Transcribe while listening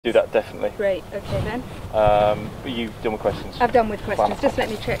Do that, definitely. Great, okay then. Are you done with questions? I've done with questions. Fine. Just let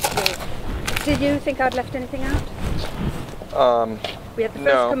me check through. Did you think I'd left anything out? We had the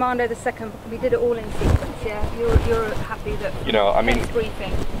first commando, the second. We did it all in sequence. Yeah, you're happy that. You know, I mean,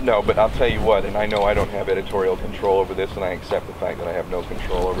 briefing. No, but I'll tell you what, and I know I don't have editorial control over this, and I accept the fact that I have no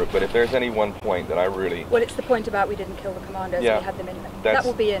control over it. But if there's any one point that I really, well, it's the point about we didn't kill the commandos. Yeah, we had them in. That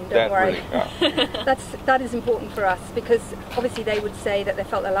will be in. Don't worry. Really, that is important for us because obviously they would say that they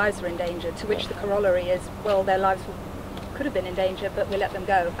felt their lives were in danger. To which the corollary is, well, their lives could have been in danger, but we let them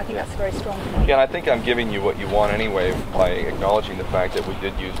go. I think that's a very strong point. Yeah, and I think I'm giving you what you want anyway by acknowledging the fact that we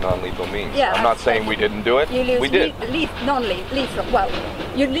did use non-lethal means. Yeah, I'm not saying we didn't do it. We did. Non-lethal. Well,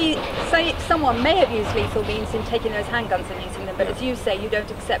 say someone may have used lethal means in taking those handguns and using them, but as you say, you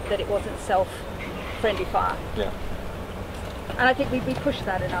don't accept that it wasn't self-friendly fire. Yeah. And I think we pushed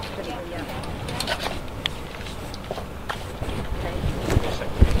that enough, didn't we? Yeah.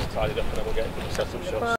 Tidy it up and then we'll get set up shots.